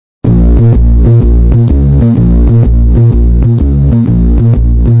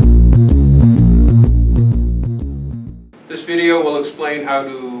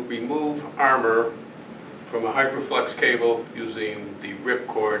cable using the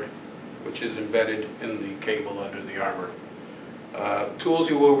ripcord, which is embedded in the cable under the armor. Tools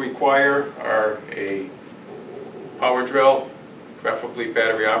you will require are a power drill, preferably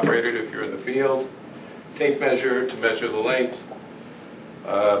battery operated if you're in the field, tape measure to measure the length,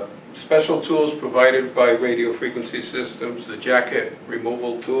 special tools provided by radio frequency systems, the jacket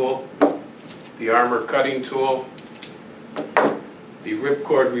removal tool, the armor cutting tool, the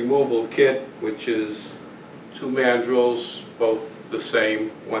ripcord removal kit, which is 2 mandrels, both the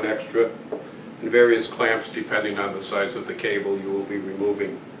same, 1 extra, and various clamps depending on the size of the cable you will be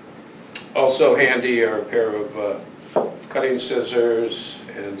removing. Also handy are a pair of cutting scissors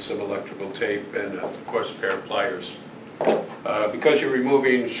and some electrical tape, and of course a pair of pliers. Because you're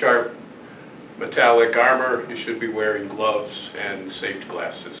removing sharp metallic armor, you should be wearing gloves and safety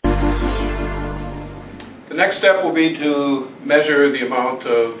glasses. The next step will be to measure the amount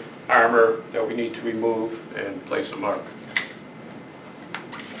of armor that we need to remove and place a mark.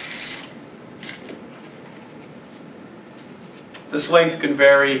 This length can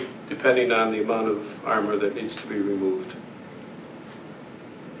vary depending on the amount of armor that needs to be removed.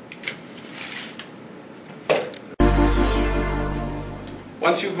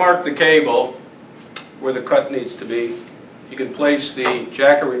 Once you've marked the cable where the cut needs to be, you can place the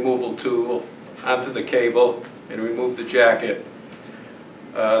jacket removal tool onto the cable and remove the jacket.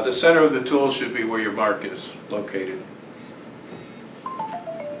 The center of the tool should be where your mark is located.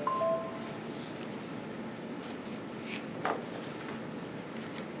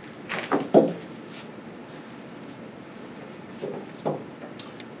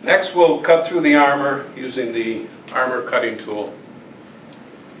 Next, we'll cut through the armor using the armor cutting tool.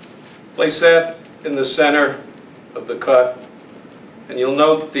 Place that in the center of the cut, and you'll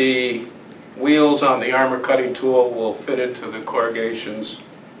note the wheels on the armor cutting tool will fit into the corrugations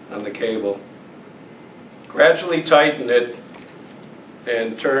on the cable. Gradually tighten it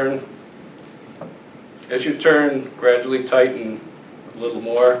and turn. As you turn, gradually tighten a little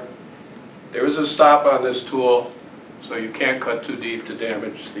more. There is a stop on this tool, so you can't cut too deep to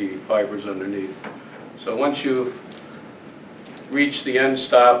damage the fibers underneath. So once you've reached the end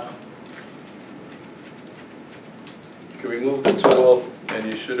stop, you can remove the tool, and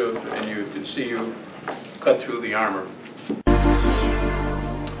you can see you've cut through the armor.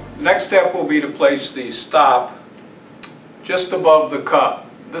 The next step will be to place the stop just above the cut.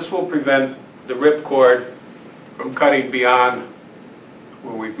 This will prevent the ripcord from cutting beyond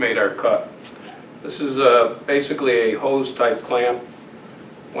where we've made our cut. This is basically a hose type clamp.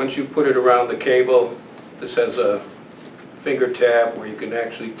 Once you put it around the cable, this has a finger tab where you can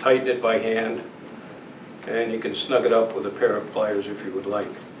actually tighten it by hand, and you can snug it up with a pair of pliers if you would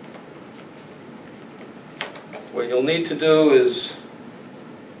like. What you'll need to do is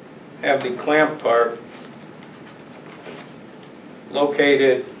have the clamp part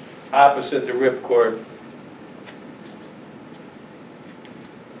located opposite the ripcord.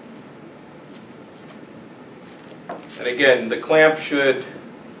 And again, the clamp should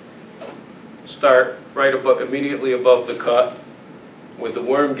start right immediately above the cut, with the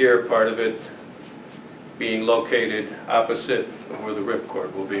worm gear part of it being located opposite of where the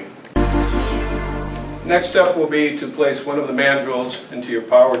ripcord will be. Next step will be to place one of the mandrels into your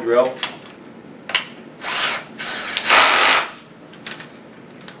power drill.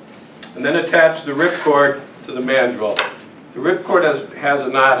 And then attach the ripcord to the mandrel. The ripcord has a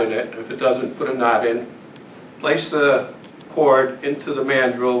knot in it. If it doesn't, put a knot in. Place the cord into the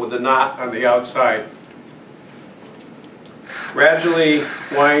mandrel with the knot on the outside. Gradually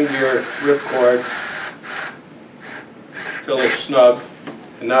wind your ripcord till it's snug,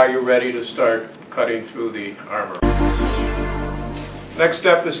 and now you're ready to start cutting through the armor. Next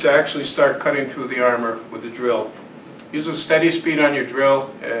step is to actually start cutting through the armor with the drill. Use a steady speed on your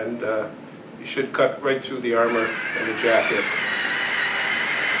drill, and you should cut right through the armor and the jacket.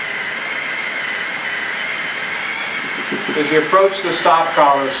 As you approach the stop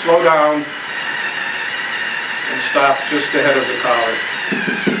collar, slow down and stop just ahead of the collar.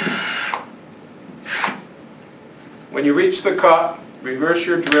 When you reach the cut, reverse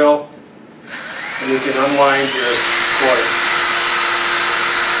your drill, and you can unwind your cord.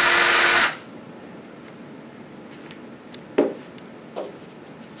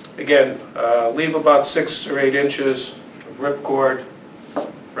 Again, leave about 6 or 8 inches of ripcord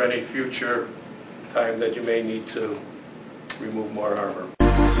for any future time that you may need to remove more armor.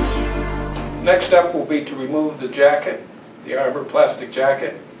 Next step will be to remove the jacket, the armor plastic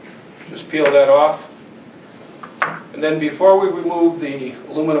jacket. Just peel that off. And then before we remove the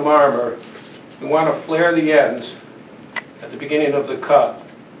aluminum armor, we want to flare the ends at the beginning of the cut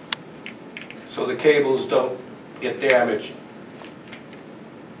so the cables don't get damaged.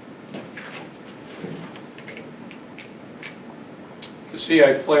 You see,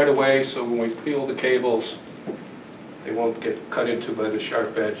 I flared away so when we peel the cables, they won't get cut into by the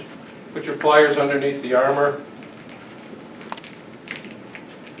sharp edge. Put your pliers underneath the armor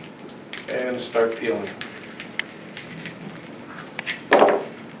and start peeling.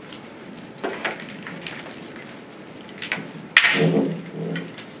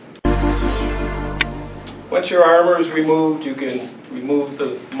 Once your armor is removed, you can remove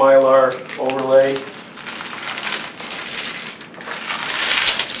the mylar overlay.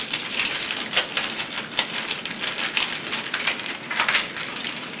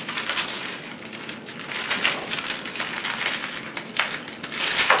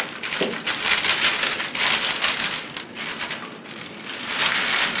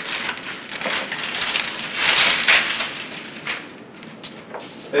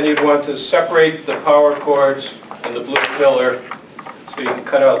 Then you'd want to separate the power cords and the blue filler so you can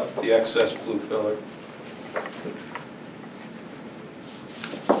cut out the excess blue filler.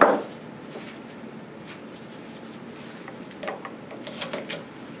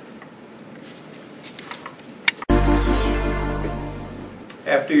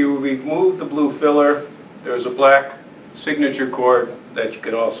 After you remove the blue filler, there's a black signature cord that you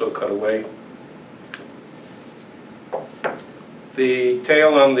can also cut away. The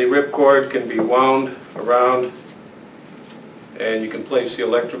tail on the ripcord can be wound around, and you can place the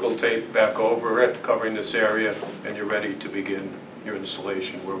electrical tape back over it, covering this area, and you're ready to begin your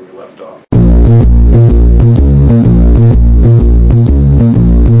installation where we left off.